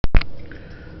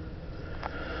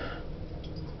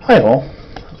Hi all,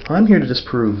 I'm here to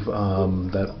disprove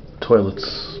that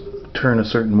toilets turn a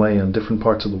certain way in different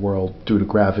parts of the world due to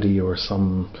gravity or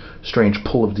some strange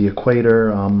pull of the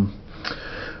equator.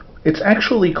 It's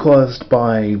actually caused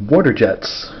by water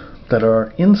jets that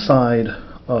are inside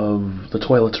of the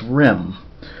toilet's rim.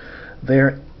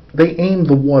 They aim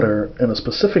the water in a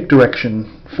specific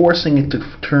direction, forcing it to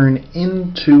turn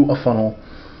into a funnel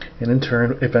and in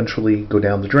turn eventually go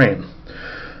down the drain.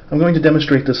 I'm going to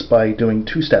demonstrate this by doing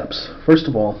two steps. First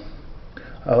of all,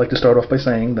 I'd like to start off by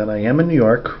saying that I am in New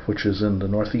York, which is in the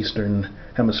northeastern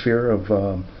hemisphere of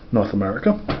North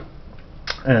America.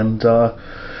 And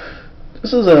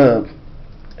this is a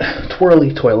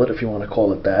twirly toilet, if you want to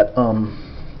call it that.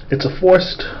 It's a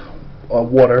forced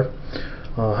water,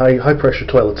 high pressure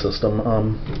toilet system.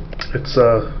 It's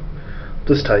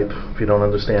this type, if you don't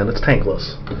understand. It's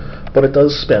tankless, but it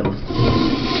does spin.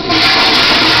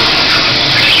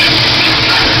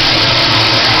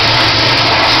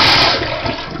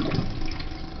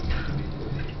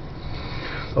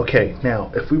 Okay,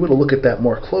 now if we were to look at that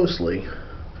more closely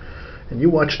and you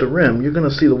watch the rim, you're going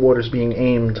to see the water's being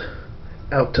aimed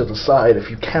out to the side, if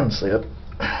you can see it.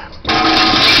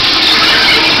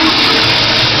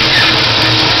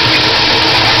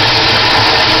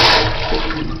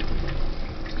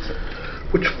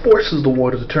 Which forces the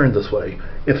water to turn this way.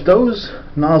 If those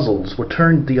nozzles were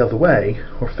turned the other way,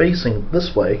 or facing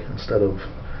this way instead of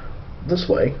this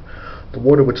way, the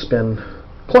water would spin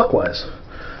clockwise.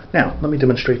 Now, let me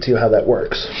demonstrate to you how that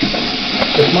works.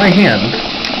 If my hand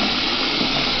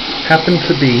happened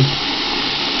to be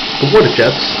the water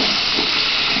jets,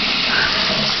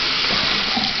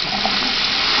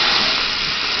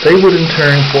 they would in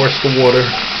turn force the water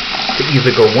to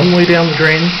either go one way down the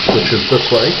drain, which is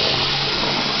this way,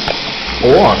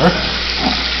 or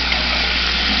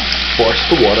force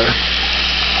the water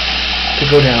to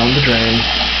go down the drain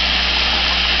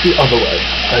the other way.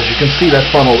 As you can see,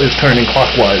 that funnel is turning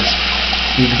clockwise,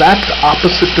 the exact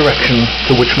opposite direction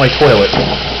to which my toilet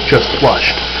just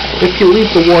flushed. If you leave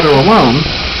the water alone,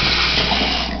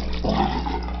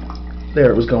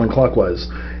 there, it was going clockwise.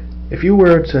 If you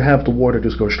were to have the water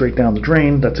just go straight down the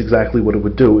drain, that's exactly what it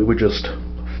would do. It would just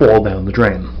fall down the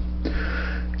drain.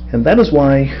 And that is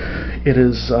why it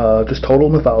is just total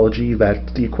mythology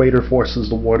that the equator forces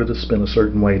the water to spin a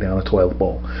certain way down a toilet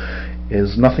bowl. It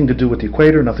has nothing to do with the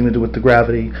equator, nothing to do with the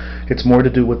gravity. It's more to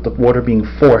do with the water being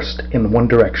forced in one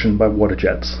direction by water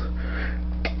jets.